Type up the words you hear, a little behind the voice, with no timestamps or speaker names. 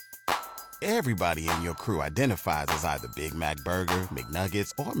Everybody in your crew identifies as either Big Mac Burger,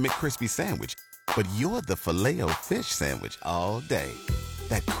 McNuggets, or McCrispy Sandwich. But you're the Filet-O-Fish Sandwich all day.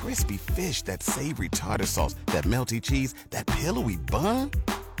 That crispy fish, that savory tartar sauce, that melty cheese, that pillowy bun.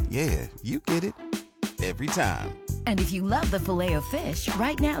 Yeah, you get it. Every time. And if you love the Filet-O-Fish,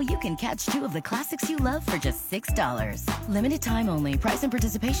 right now you can catch two of the classics you love for just $6. Limited time only. Price and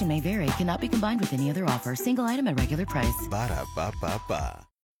participation may vary. Cannot be combined with any other offer. Single item at regular price. Ba-da-ba-ba-ba.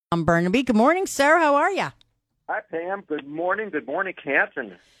 I'm Bernabei. Good morning, sir. How are you? Hi, Pam. Good morning. Good morning,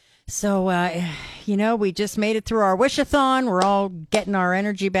 Canton. So, we just made it through our wish-a-thon. We're all getting our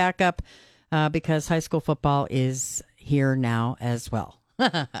energy back up because high school football is here now as well.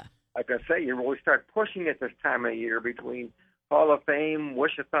 Like I say, you really start pushing it this time of year between Hall of Fame,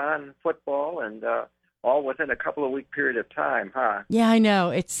 wish-a-thon, football, and all within a couple of week period of time, huh? Yeah, I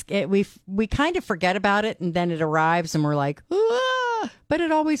know. We kind of forget about it, and then it arrives, and we're like, but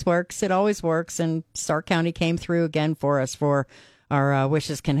it always works. It always works, and Stark County came through again for us for our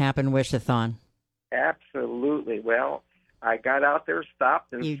Wishes Can Happen wish-a-thon. Absolutely. Well, I got out there,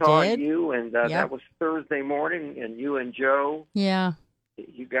 stopped, and You saw did? you, and Yep. that was Thursday morning, and you and Joe. Yeah.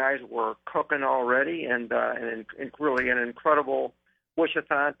 You guys were cooking already, and really an incredible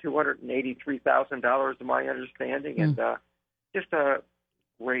wish-a-thon, $283,000 to my understanding, and just a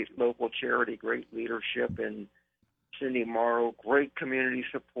great local charity, great leadership, and Cindy Morrow, great community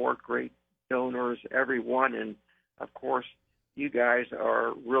support, great donors, everyone, and of course, you guys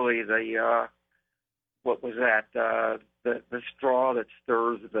are really the what was that? The straw that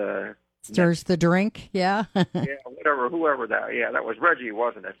Stirs the drink, yeah. yeah, whoever that. Yeah, that was Reggie,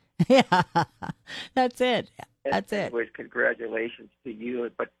 wasn't it? Yeah, that's it. That's it. Anyways, congratulations to you,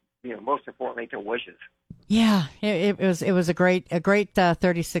 but most importantly to Wishes. Yeah, it was a great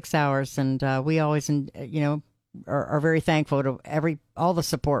 36 hours, and we always are very thankful to all the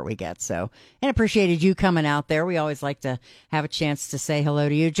support we get. So, and appreciated you coming out there. We always like to have a chance to say hello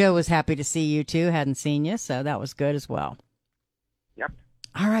to you. Joe was happy to see you too. Hadn't seen you, so that was good as well. Yep.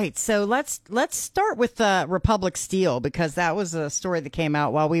 All right, so let's start with Republic Steel, because that was a story that came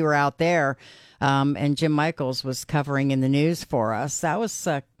out while we were out there, and Jim Michaels was covering in the news for us. That was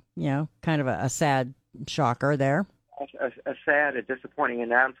kind of a sad shocker there. A sad and disappointing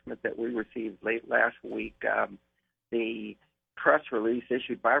announcement that we received late last week. The press release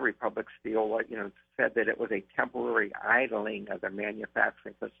issued by Republic Steel, said that it was a temporary idling of the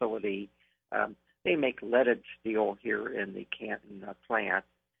manufacturing facility. They make leaded steel here in the Canton plant.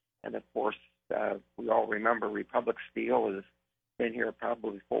 And, of course, we all remember Republic Steel has been here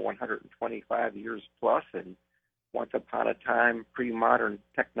probably for 125 years plus. And once upon a time, pre-modern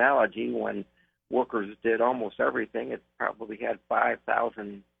technology, when workers did almost everything, it probably had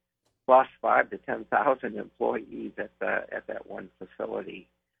 5,000 plus 5 to 10,000 employees at that one facility.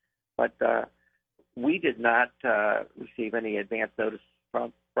 But we did not receive any advance notice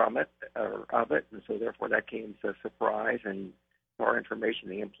from it or of it, and so therefore that came as a surprise. And for our information,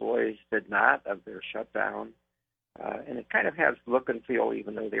 the employees did not of their shutdown, and it kind of has look and feel,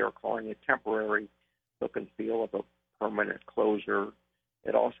 even though they are calling it temporary, look and feel of a permanent closure.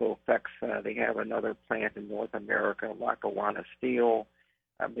 It also affects. They have another plant in North America, Lackawanna Steel.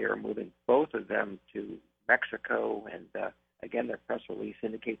 They are moving both of them to Mexico, and again, their press release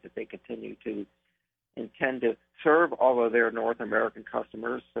indicates that they continue to intend to serve all of their North American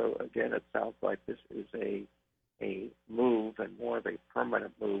customers. So again, it sounds like this is a move, and more of a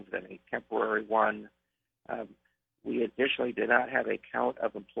permanent move than a temporary one. We additionally did not have a count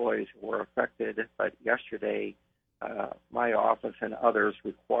of employees who were affected, but yesterday my office and others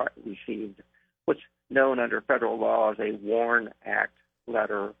received what's known under federal law as a WARN Act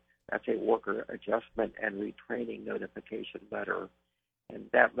letter. That's a worker adjustment and retraining notification letter. And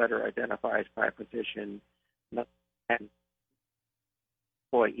that letter identifies by position not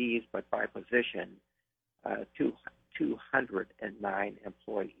employees, but by position 209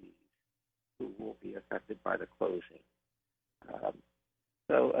 employees who will be affected by the closing.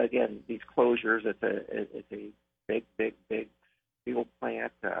 So again, these closures, it's a big steel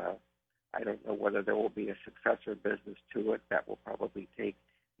plant. I don't know whether there will be a successor business to it. That will probably take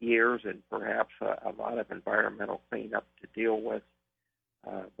years and perhaps a lot of environmental cleanup to deal with.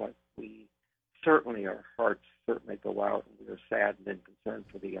 But we certainly, our hearts certainly go out, and we are saddened and concerned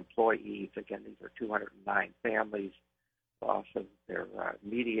for the employees. Again, these are 209 families, loss of their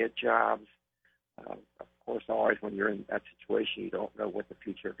immediate jobs. Of course, always when you're in that situation, you don't know what the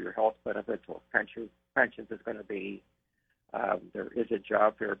future of your health benefits or pensions is going to be. There is a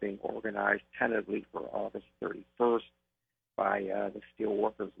job fair being organized tentatively for August 31st by the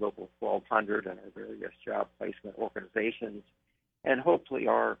Steelworkers Local 1200 and our various job placement organizations. And hopefully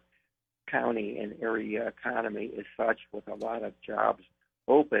our county and area economy is such, with a lot of jobs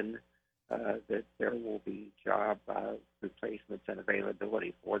open, that there will be job replacements and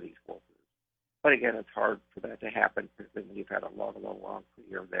availability for these workers. But again, it's hard for that to happen because then you've had a long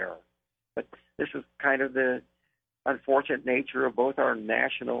career there. But this is kind of the unfortunate nature of both our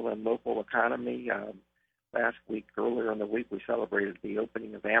national and local economy. Last week, earlier in the week, we celebrated the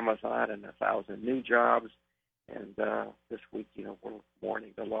opening of Amazon and 1,000 new jobs. And this week, we're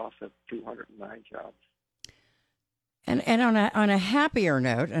mourning the loss of 209 jobs. And on a happier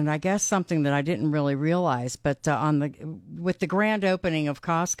note, and I guess something that I didn't really realize, but with the grand opening of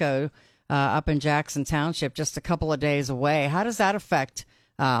Costco up in Jackson Township, just a couple of days away, how does that affect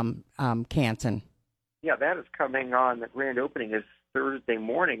Canton? Yeah, that is coming on. The grand opening is Thursday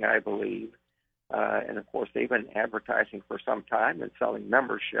morning, I believe. And of course, they've been advertising for some time and selling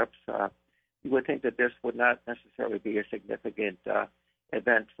memberships. You would think that this would not necessarily be a significant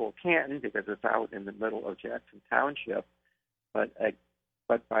event for Canton because it's out in the middle of Jackson Township. But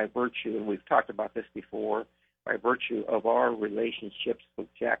by virtue, and we've talked about this before, by virtue of our relationships with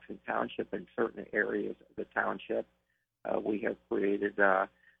Jackson Township in certain areas of the township, we have created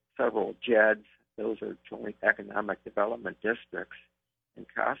several JEDs. Those are Joint Economic Development Districts. And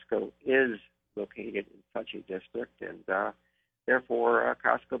Costco is located in such a district, and therefore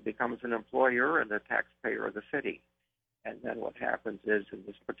Costco becomes an employer and a taxpayer of the city. And then what happens is, in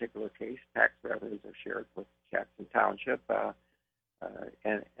this particular case, tax revenues are shared with Jackson Township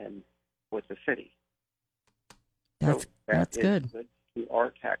and with the city. That's good to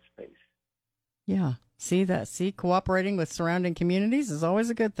our tax base. Yeah. See, cooperating with surrounding communities is always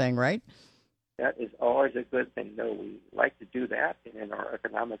a good thing, right? That is always a good thing. No, we like to do that, and in our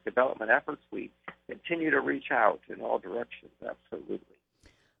economic development efforts, we continue to reach out in all directions. Absolutely.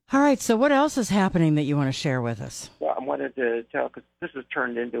 All right. So, what else is happening that you want to share with us? Well, I wanted to tell, because this has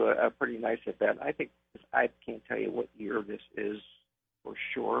turned into a pretty nice event. I think I can't tell you what year this is for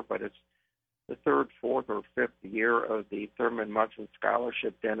sure, but it's the third, fourth, or fifth year of the Thurman Munson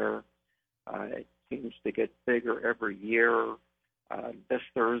Scholarship Dinner. It seems to get bigger every year. This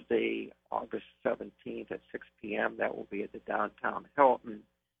Thursday, August 17th at 6 p.m., that will be at the downtown Hilton.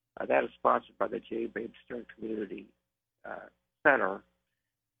 That is sponsored by the J. Babe Stern Community Center.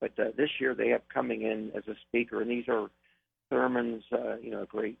 But this year they have coming in as a speaker, and these are Thurman's, a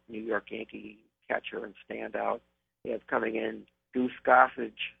great New York Yankee catcher and standout. They have coming in Goose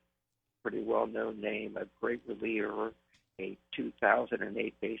Gossage, pretty well-known name, a great reliever, a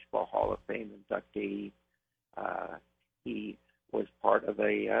 2008 Baseball Hall of Fame inductee. He was part of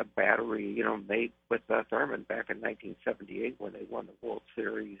a battery, made with Thurman back in 1978 when they won the World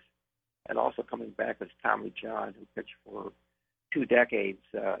Series. And also coming back is Tommy John, who pitched for 2 decades,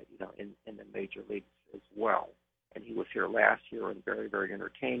 in the major leagues as well. And he was here last year and very, very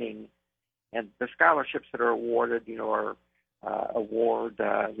entertaining. And the scholarships that are awarded, are award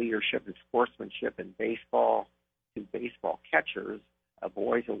leadership and sportsmanship in baseball to baseball catchers, a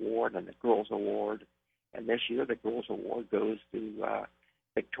boys award and a girls award. And this year the girls award goes to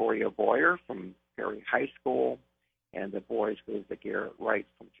Victoria Boyer from Perry High School, and the boys goes to Garrett Wright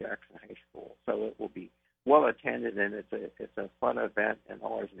from Jackson High School. So it will be well attended, and it's a fun event and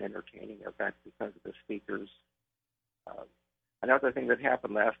always an entertaining event because of the speakers. Another thing that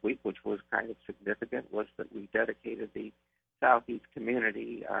happened last week, which was kind of significant, was that we dedicated the Southeast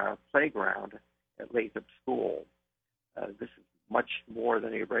Community Playground at Lathrop School. This is much more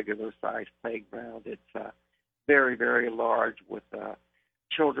than a regular-sized playground. It's very, very large with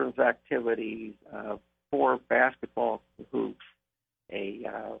children's activities, 4 basketball hoops, a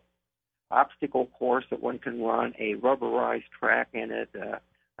obstacle course that one can run, a rubberized track in it,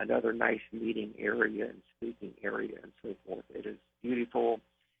 another nice meeting area and speaking area, and so forth. It is beautiful.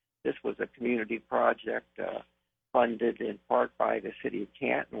 This was a community project funded in part by the City of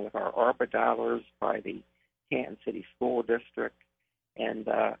Canton with our ARPA dollars, by the Canton City School District, and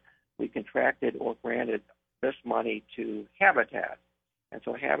we contracted or granted this money to Habitat. And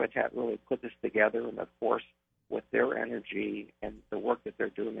so Habitat really put this together, and of course, with their energy and the work that they're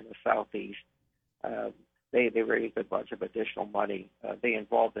doing in the Southeast, they raised a bunch of additional money. They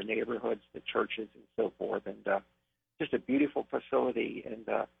involved the neighborhoods, the churches, and so forth, and just a beautiful facility.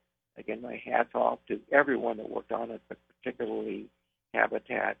 And again, my hat's off to everyone that worked on it, but particularly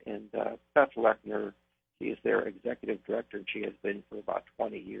Habitat. And Beth Lechner, she is their executive director, and she has been for about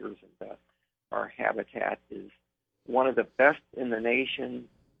 20 years. And our Habitat is one of the best in the nation,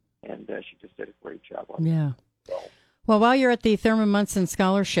 and she just did a great job on it. Yeah. Well, while you're at the Thurman Munson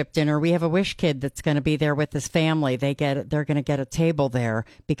Scholarship Dinner, we have a Wish kid that's going to be there with his family. They're going to get a table there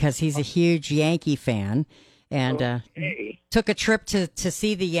because he's a huge Yankee fan. and took a trip to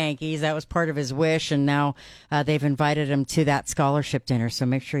see the Yankees. That was part of his wish, and now they've invited him to that scholarship dinner. So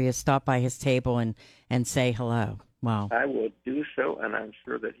make sure you stop by his table and say hello. Wow. I will do so, and I'm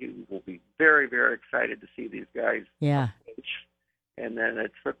sure that he will be very, very excited to see these guys. Yeah. And then a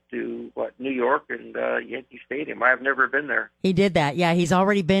trip to, New York and Yankee Stadium. I've never been there. He did that. Yeah, he's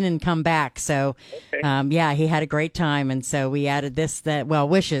already been and come back. So, yeah, he had a great time. And so we added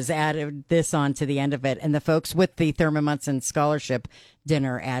Wishes added this on to the end of it. And the folks with the Thurman Munson Scholarship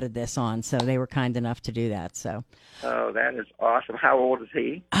Dinner added this on. So they were kind enough to do that. So. Oh, that is awesome. How old is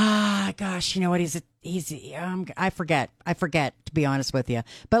he? Gosh, you know what? He's I forget, to be honest with you.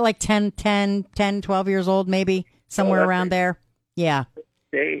 But like 10, 12 years old, maybe, somewhere around there. Yeah.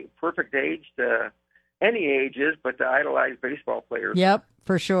 Perfect age to any ages, but to idolize baseball players. Yep,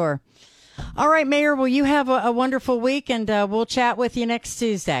 for sure. All right, Mayor, well, you have a wonderful week, and we'll chat with you next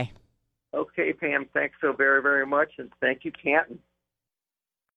Tuesday. Okay, Pam, thanks so very, very much, and thank you, Canton.